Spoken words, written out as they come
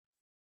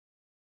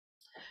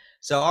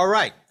So, all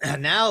right,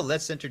 now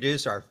let's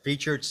introduce our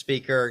featured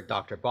speaker,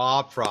 Dr.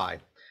 Bob Frey.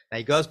 Now,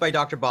 he goes by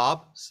Dr.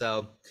 Bob.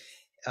 So,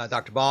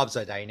 Dr. Bob's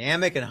a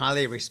dynamic and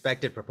highly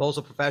respected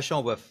proposal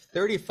professional with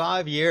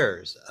 35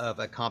 years of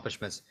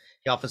accomplishments.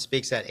 He often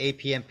speaks at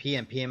APMP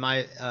and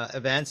PMI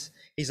events.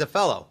 He's a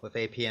fellow with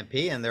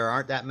APMP, and there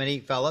aren't that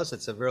many fellows.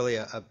 It's really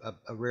a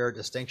rare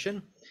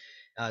distinction.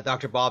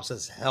 Dr. Bob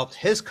has helped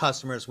his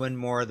customers win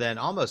more than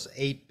almost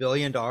 $8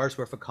 billion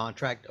worth of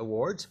contract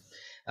awards,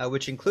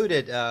 which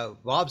included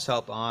Bob's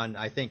help on,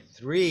 I think,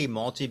 3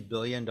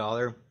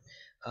 multi-billion-dollar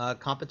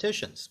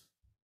competitions.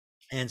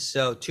 And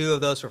so 2 of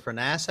those were for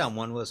NASA and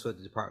 1 was with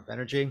the Department of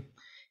Energy.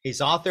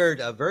 He's authored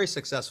a very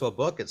successful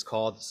book. It's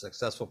called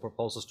Successful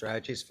Proposal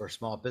Strategies for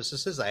Small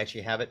Businesses. I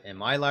actually have it in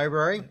my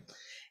library.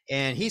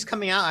 And he's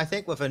coming out, I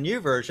think, with a new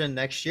version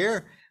next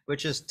year,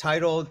 which is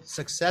titled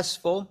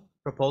Successful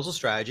Proposal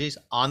Strategies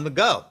on the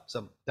Go. So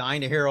I'm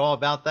dying to hear all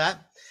about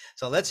that.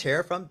 So let's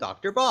hear from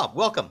Dr. Bob.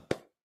 Welcome.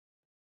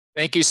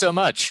 Thank you so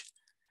much.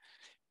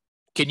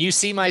 Can you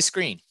see my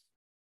screen?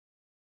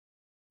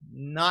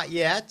 Not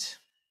yet.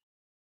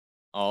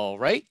 All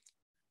right.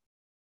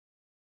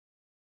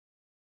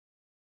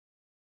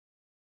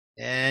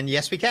 And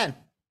yes, we can.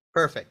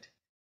 Perfect.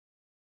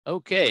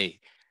 Okay.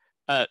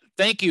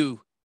 Thank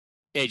you,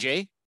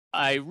 AJ.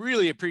 I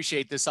really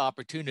appreciate this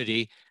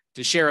opportunity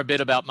to share a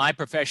bit about my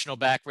professional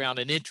background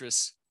and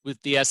interests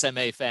with the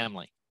SMA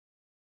family.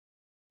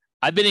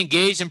 I've been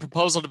engaged in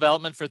proposal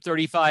development for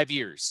 35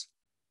 years.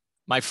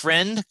 My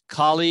friend,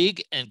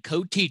 colleague, and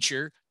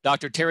co-teacher,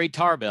 Dr. Terry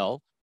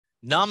Tarbell,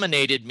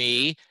 nominated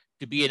me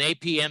to be an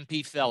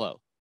APMP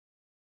fellow.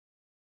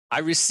 I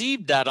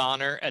received that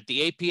honor at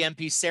the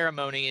APMP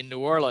ceremony in New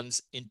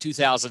Orleans in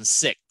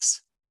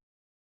 2006.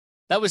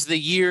 That was the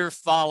year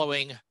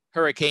following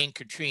Hurricane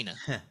Katrina.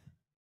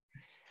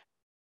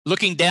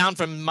 Looking down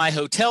from my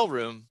hotel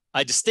room,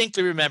 I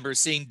distinctly remember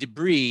seeing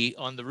debris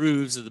on the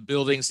roofs of the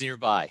buildings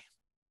nearby.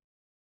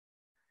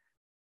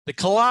 The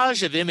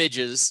collage of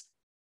images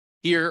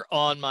here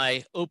on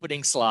my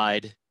opening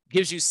slide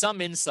gives you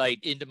some insight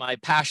into my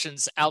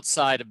passions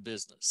outside of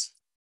business.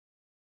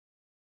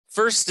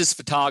 First is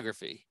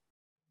photography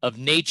of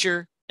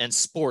nature and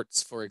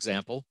sports, for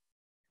example.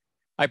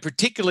 I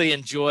particularly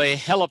enjoy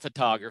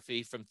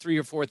heliphotography from 3,000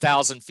 or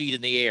 4,000 feet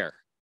in the air.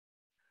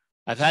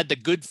 I've had the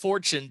good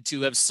fortune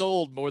to have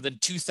sold more than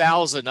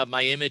 2,000 of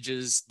my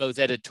images, both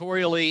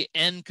editorially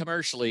and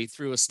commercially,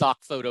 through a stock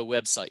photo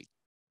website.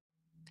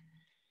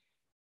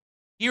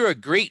 Here, a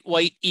great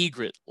white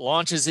egret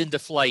launches into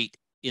flight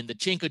in the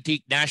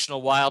Chincoteague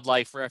National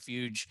Wildlife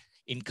Refuge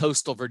in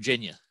coastal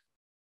Virginia.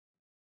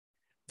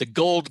 The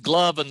gold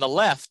glove on the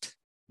left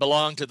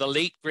belonged to the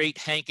late, great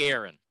Hank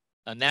Aaron,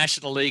 a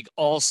National League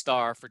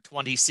All-Star for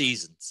 20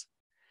 seasons.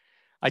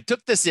 I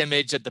took this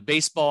image at the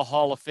Baseball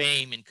Hall of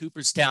Fame in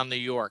Cooperstown, New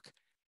York,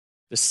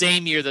 the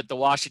same year that the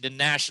Washington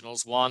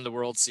Nationals won the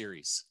World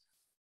Series.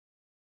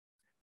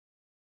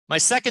 My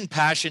second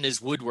passion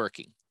is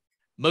woodworking,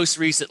 most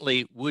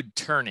recently wood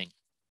turning.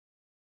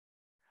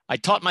 I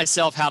taught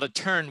myself how to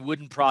turn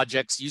wooden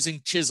projects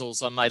using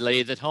chisels on my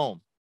lathe at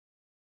home.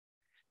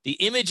 The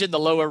image in the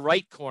lower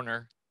right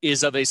corner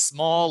is of a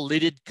small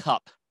lidded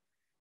cup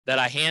that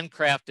I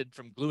handcrafted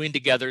from gluing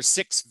together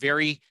 6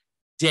 very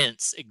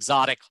dense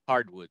exotic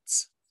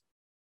hardwoods.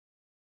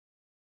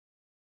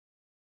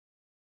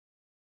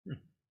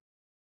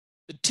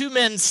 The 2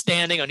 men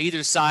standing on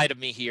either side of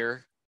me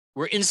here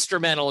were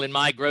instrumental in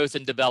my growth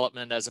and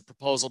development as a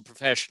proposal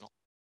professional.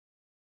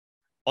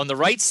 On the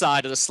right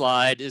side of the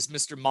slide is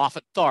Mr.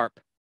 Moffett Tharp,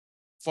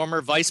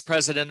 former Vice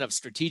President of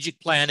Strategic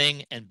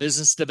Planning and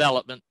Business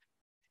Development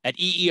at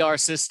EER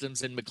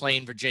Systems in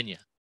McLean, Virginia.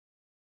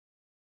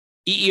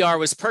 EER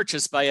was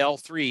purchased by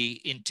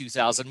L3 in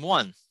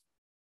 2001.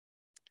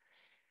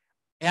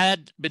 I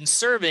had been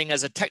serving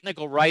as a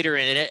technical writer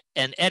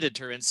and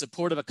editor in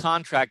support of a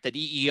contract that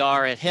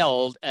EER had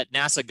held at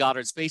NASA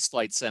Goddard Space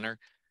Flight Center.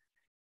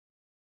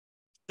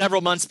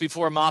 Several months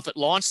before Moffett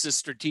launched this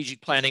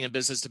strategic planning and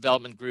business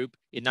development group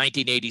in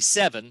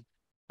 1987,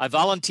 I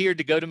volunteered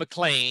to go to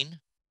McLean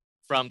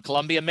from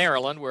Columbia,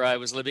 Maryland, where I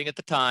was living at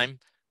the time,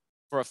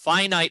 for a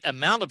finite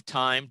amount of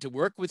time to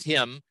work with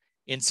him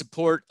in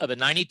support of a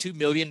 $92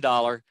 million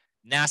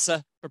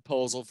NASA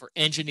proposal for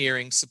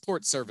engineering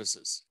support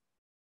services.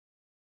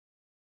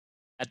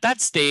 At that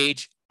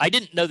stage, I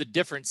didn't know the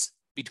difference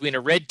between a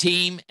red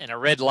team and a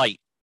red light,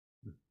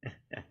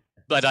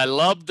 but I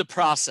loved the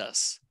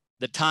process,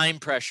 the time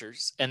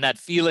pressures, and that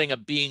feeling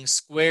of being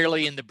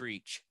squarely in the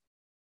breach.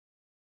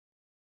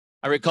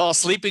 I recall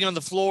sleeping on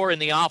the floor in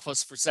the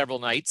office for several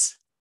nights.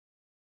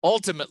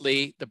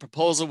 Ultimately, the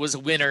proposal was a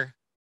winner,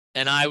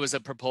 and I was a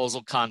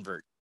proposal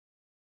convert.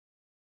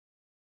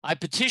 I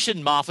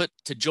petitioned Moffett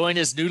to join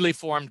his newly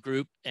formed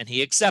group, and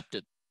he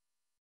accepted.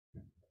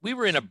 We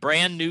were in a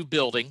brand new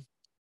building,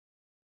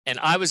 and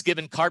I was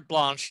given carte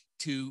blanche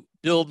to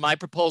build my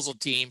proposal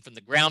team from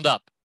the ground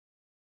up,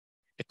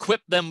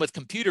 equip them with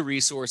computer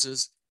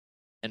resources,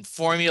 and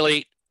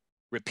formulate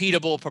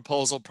repeatable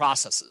proposal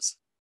processes.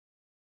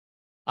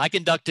 I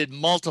conducted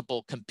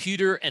multiple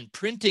computer and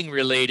printing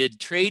related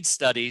trade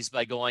studies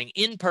by going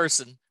in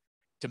person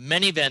to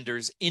many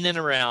vendors in and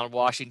around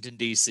Washington,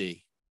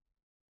 D.C.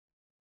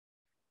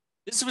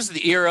 This was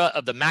the era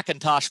of the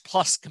Macintosh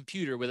Plus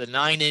computer with a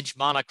 9-inch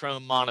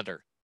monochrome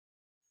monitor.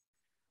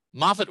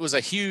 Moffett was a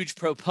huge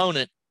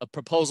proponent of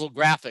proposal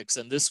graphics,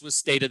 and this was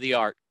state of the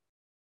art.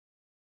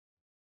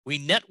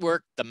 We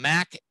networked the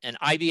Mac and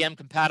IBM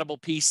compatible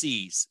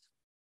PCs.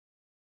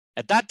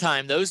 At that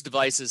time, those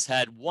devices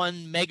had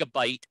 1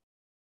 megabyte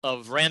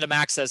of random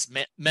access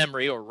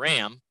memory, or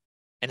RAM,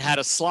 and had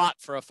a slot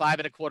for a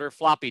 5.25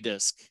 floppy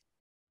disk.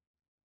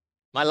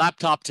 My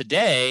laptop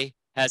today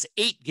has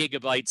 8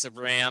 gigabytes of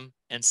RAM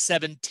and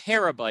 7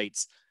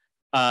 terabytes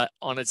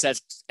on its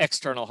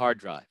external hard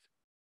drive.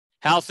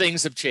 How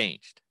things have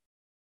changed.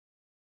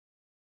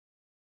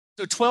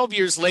 So 12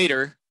 years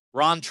later,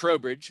 Ron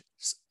Trowbridge,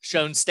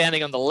 shown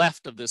standing on the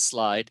left of this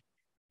slide,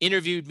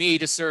 interviewed me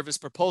to serve as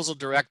proposal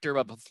director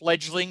of a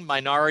fledgling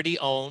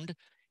minority-owned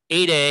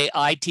 8A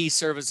IT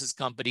services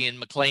company in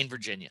McLean,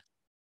 Virginia.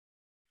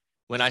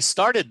 When I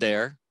started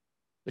there,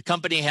 the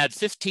company had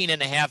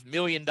 $15.5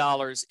 million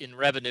in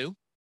revenue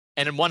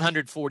and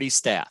 140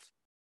 staff.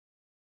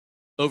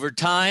 Over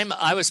time,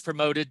 I was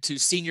promoted to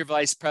Senior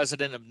Vice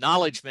President of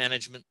Knowledge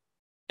Management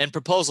and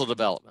Proposal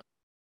Development.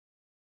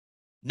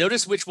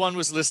 Notice which one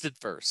was listed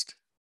first.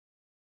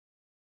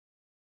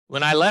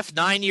 When I left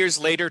 9 years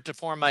later to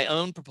form my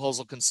own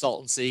proposal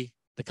consultancy,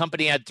 the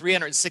company had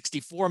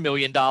 $364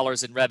 million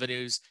in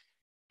revenues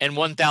and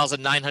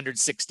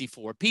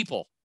 1,964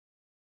 people.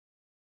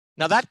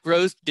 Now, that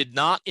growth did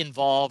not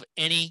involve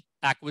any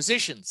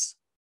acquisitions.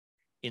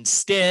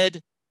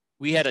 Instead,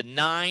 we had a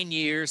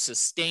 9-year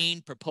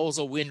sustained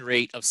proposal win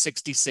rate of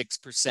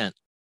 66%.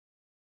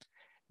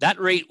 That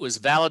rate was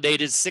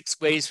validated 6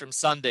 ways from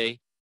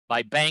Sunday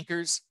by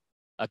bankers,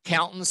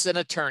 accountants, and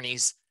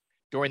attorneys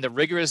during the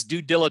rigorous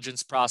due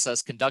diligence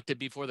process conducted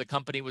before the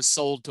company was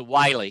sold to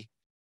Wiley,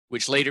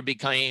 which later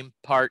became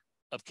part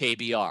of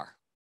KBR.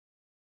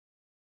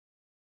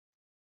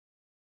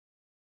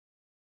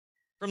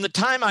 From the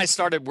time I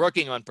started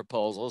working on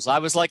proposals, I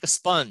was like a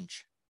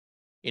sponge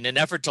in an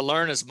effort to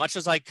learn as much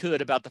as I could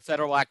about the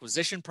federal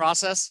acquisition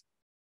process,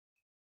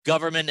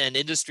 government and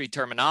industry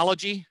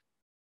terminology,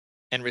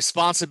 and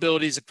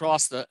responsibilities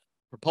across the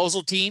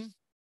proposal team,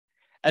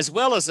 as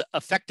well as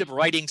effective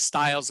writing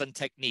styles and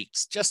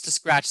techniques, just to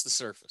scratch the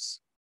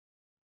surface.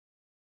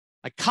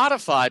 I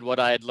codified what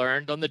I had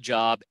learned on the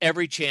job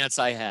every chance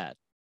I had.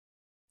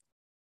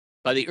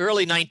 By the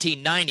early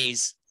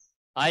 1990s,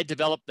 I had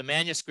developed the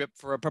manuscript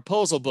for a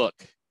proposal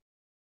book.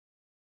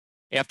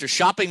 After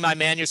shopping my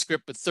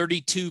manuscript with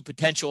 32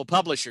 potential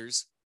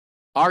publishers,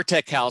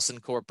 Artec House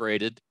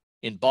Incorporated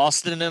in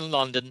Boston and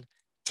London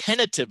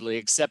tentatively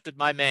accepted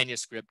my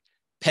manuscript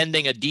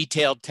pending a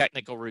detailed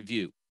technical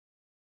review.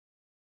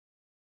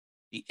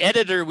 The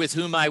editor with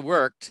whom I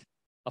worked,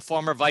 a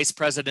former vice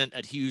president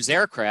at Hughes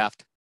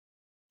Aircraft,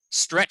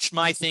 stretched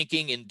my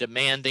thinking in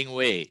demanding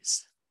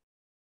ways.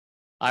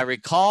 I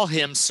recall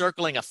him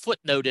circling a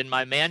footnote in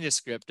my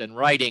manuscript and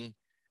writing,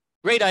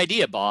 "Great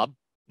idea, Bob.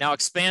 Now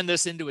expand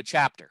this into a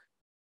chapter."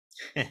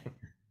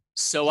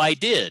 So I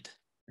did.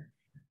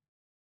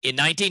 In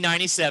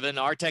 1997,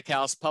 Artec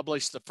House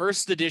published the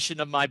first edition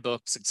of my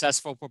book,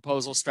 Successful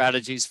Proposal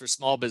Strategies for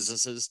Small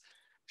Businesses,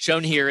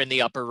 shown here in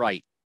the upper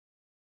right.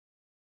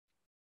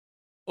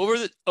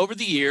 Over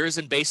the years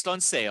and based on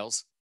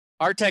sales,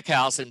 Artec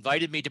House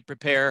invited me to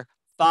prepare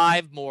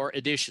 5 more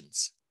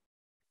editions.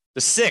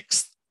 The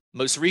 6th,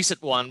 most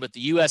recent one with the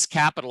U.S.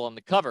 Capitol on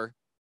the cover,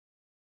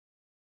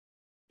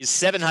 is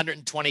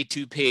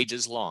 722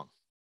 pages long.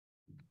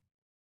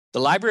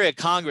 The Library of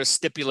Congress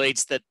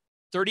stipulates that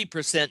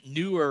 30%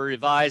 new or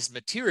revised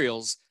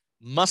materials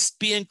must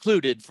be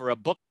included for a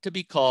book to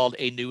be called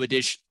a new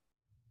edition.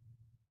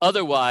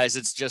 Otherwise,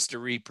 it's just a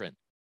reprint.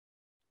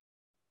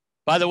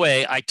 By the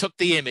way, I took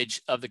the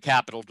image of the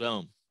Capitol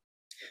Dome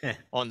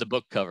on the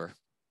book cover.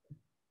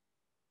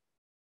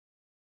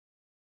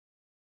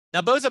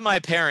 Now, both of my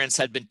parents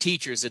had been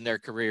teachers in their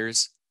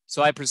careers,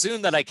 so I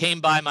presume that I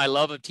came by my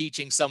love of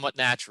teaching somewhat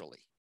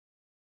naturally.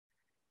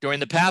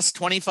 During the past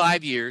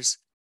 25 years,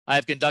 I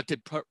have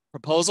conducted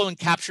proposal and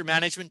capture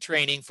management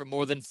training for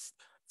more than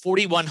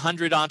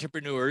 4,100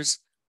 entrepreneurs,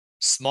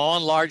 small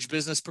and large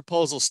business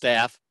proposal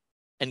staff,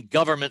 and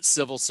government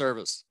civil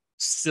servants.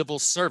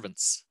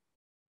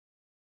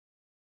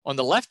 On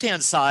the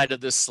left-hand side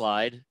of this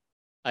slide,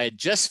 I had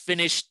just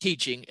finished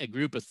teaching a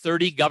group of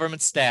 30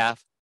 government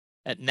staff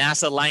at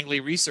NASA Langley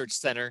Research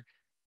Center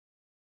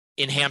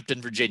in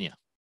Hampton, Virginia.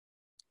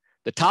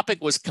 The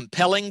topic was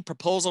compelling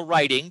proposal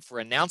writing for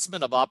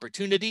announcement of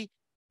opportunity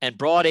and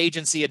broad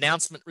agency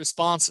announcement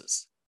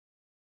responses.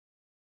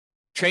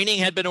 Training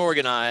had been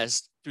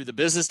organized through the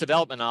Business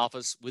Development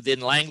Office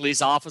within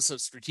Langley's Office of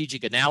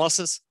Strategic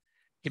Analysis,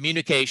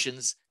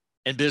 Communications,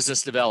 and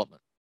Business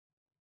Development.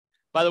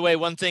 By the way,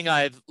 one thing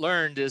I've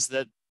learned is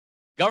that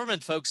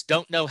government folks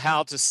don't know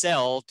how to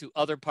sell to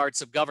other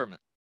parts of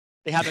government.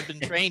 They haven't been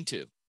trained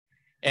to.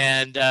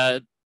 And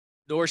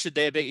nor should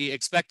they be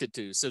expected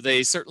to. So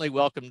they certainly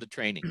welcome the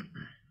training.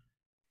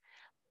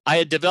 I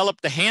had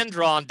developed a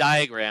hand-drawn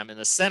diagram in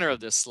the center of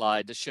this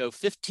slide to show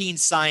 15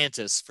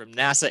 scientists from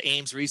NASA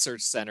Ames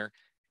Research Center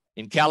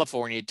in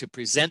California to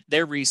present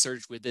their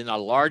research within a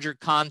larger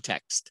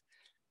context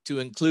to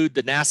include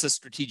the NASA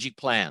strategic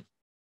plan.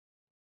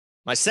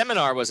 My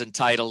seminar was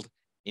entitled,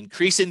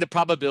 Increasing the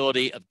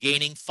Probability of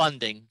Gaining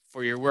Funding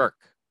for Your Work.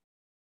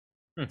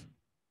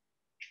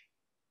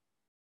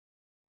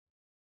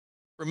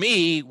 For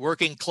me,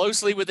 working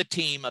closely with a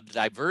team of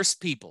diverse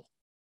people,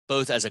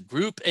 both as a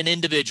group and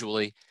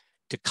individually,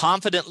 to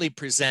confidently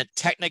present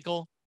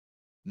technical,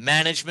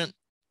 management,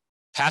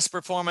 past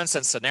performance,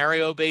 and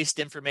scenario-based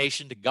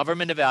information to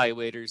government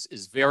evaluators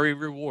is very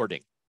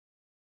rewarding.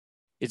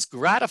 It's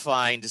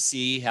gratifying to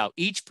see how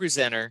each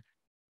presenter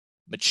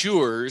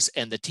matures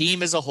and the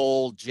team as a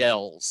whole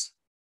gels.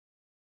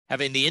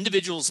 Having the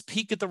individuals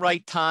peak at the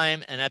right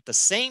time and at the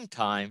same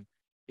time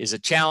is a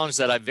challenge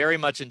that I very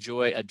much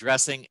enjoy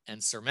addressing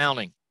and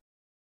surmounting.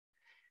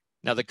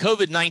 Now, the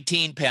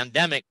COVID-19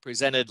 pandemic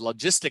presented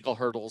logistical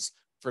hurdles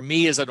for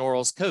me as an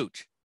orals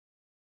coach,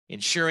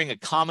 ensuring a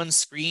common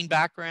screen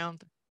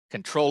background,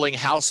 controlling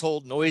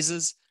household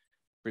noises,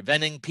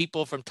 preventing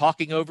people from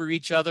talking over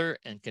each other,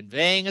 and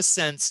conveying a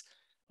sense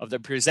of the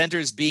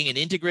presenters being an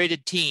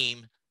integrated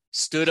team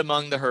stood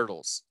among the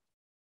hurdles.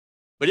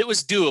 But it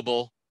was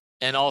doable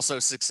and also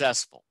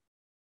successful.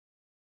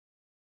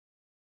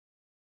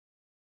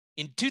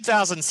 In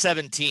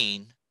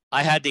 2017,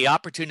 I had the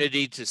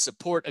opportunity to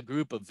support a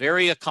group of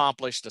very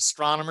accomplished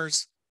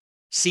astronomers,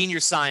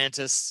 senior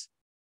scientists,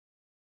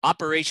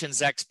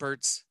 operations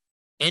experts,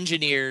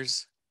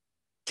 engineers,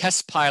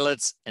 test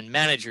pilots, and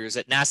managers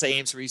at NASA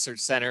Ames Research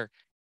Center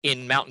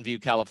in Mountain View,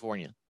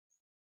 California.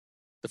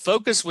 The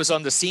focus was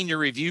on the senior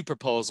review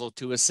proposal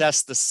to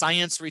assess the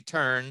science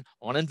return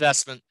on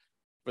investment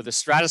for the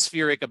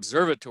Stratospheric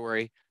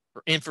Observatory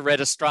for Infrared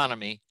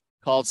Astronomy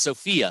called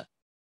SOFIA.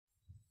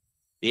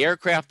 The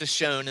aircraft is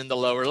shown in the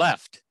lower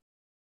left.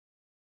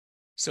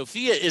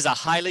 SOFIA is a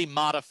highly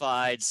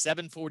modified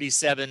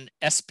 747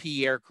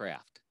 SP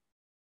aircraft.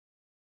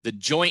 The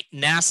joint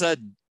NASA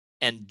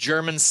and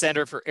German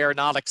Center for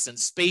Aeronautics and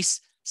Space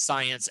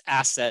Science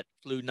asset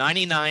flew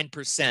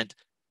 99%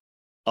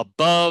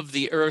 above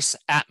the Earth's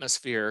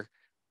atmosphere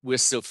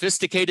with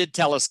sophisticated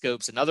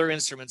telescopes and other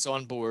instruments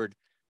on board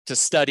to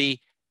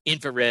study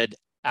infrared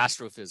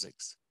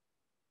astrophysics.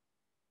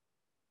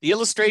 The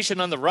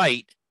illustration on the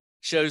right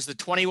shows the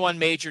 21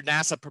 major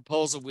NASA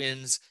proposal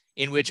wins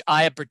in which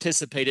I have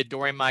participated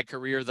during my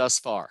career thus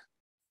far.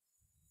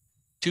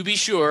 To be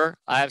sure,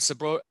 I have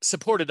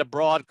supported a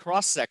broad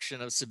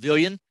cross-section of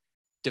civilian,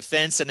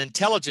 defense, and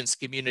intelligence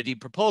community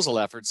proposal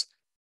efforts,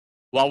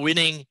 while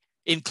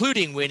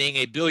including winning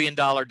a $1 billion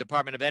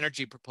Department of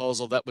Energy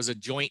proposal that was a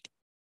joint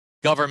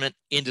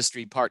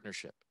government-industry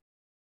partnership.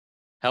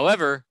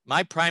 However,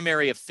 my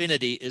primary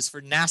affinity is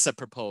for NASA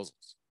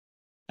proposals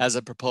as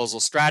a proposal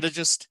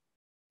strategist,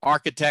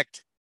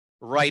 architect,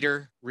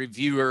 writer,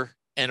 reviewer,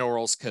 and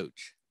orals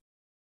coach.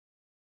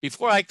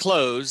 Before I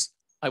close,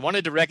 I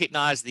wanted to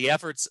recognize the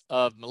efforts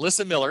of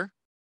Melissa Miller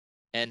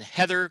and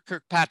Heather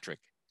Kirkpatrick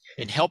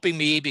in helping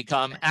me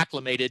become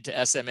acclimated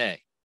to SMA.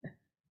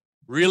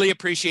 Really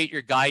appreciate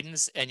your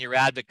guidance and your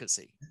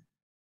advocacy.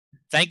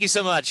 Thank you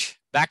so much.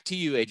 Back to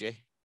you, AJ.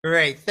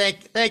 Great.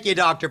 Thank you,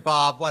 Dr.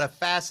 Bob. What a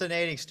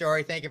fascinating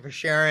story. Thank you for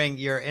sharing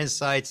your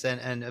insights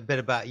and a bit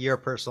about your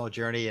personal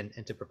journey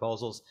into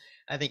proposals.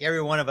 I think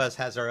every one of us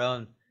has our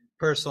own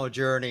personal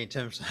journey in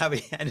terms of how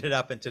we ended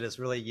up into this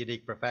really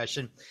unique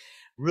profession.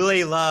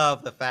 Really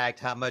love the fact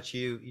how much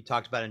you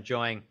talked about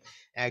enjoying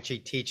actually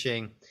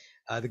teaching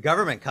the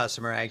government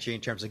customer actually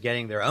in terms of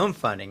getting their own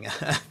funding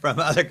from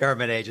other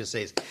government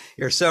agencies.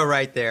 You're so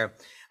right there.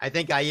 I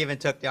think I even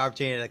took the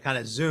opportunity to kind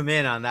of zoom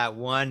in on that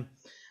one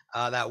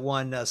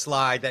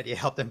slide that you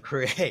helped them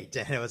create,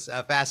 and it was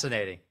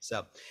fascinating.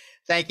 So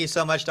thank you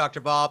so much, Dr.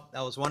 Bob.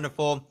 That was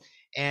wonderful.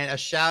 And a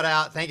shout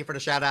out, thank you for the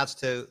shout outs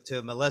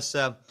to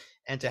Melissa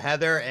and to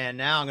Heather. And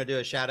now I'm going to do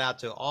a shout out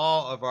to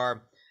all of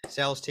our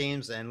sales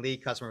teams and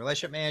lead customer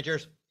relationship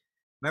managers.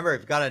 Remember,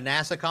 if you've got a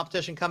NASA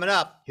competition coming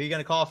up, who are you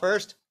going to call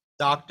first?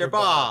 Dr.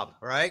 Bob,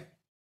 right?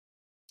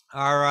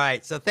 All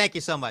right. So thank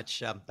you so much,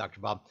 Dr.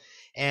 Bob.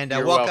 And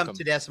welcome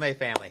to the SMA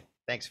family.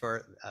 Thanks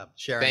for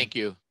sharing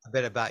a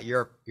bit about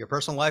your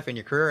personal life and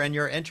your career and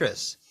your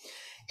interests.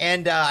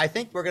 And I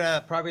think we're going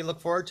to probably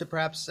look forward to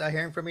perhaps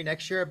hearing from you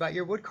next year about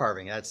your wood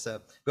carving. That's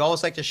we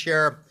always like to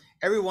share.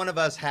 Every one of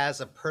us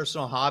has a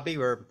personal hobby,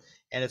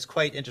 and it's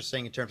quite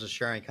interesting in terms of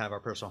sharing kind of our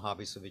personal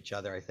hobbies with each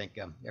other. I think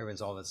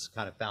everyone's always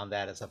kind of found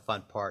that as a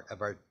fun part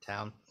of our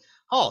town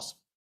halls.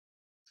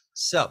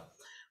 So,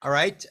 all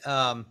right,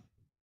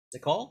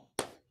 Nicole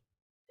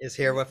is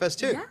here with us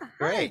too. Yeah,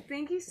 great. Hi.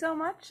 Thank you so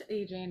much,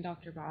 AJ and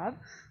Dr. Bob.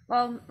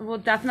 Well, we'll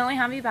definitely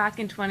have you back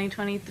in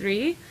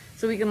 2023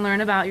 so we can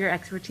learn about your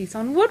expertise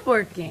on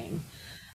woodworking.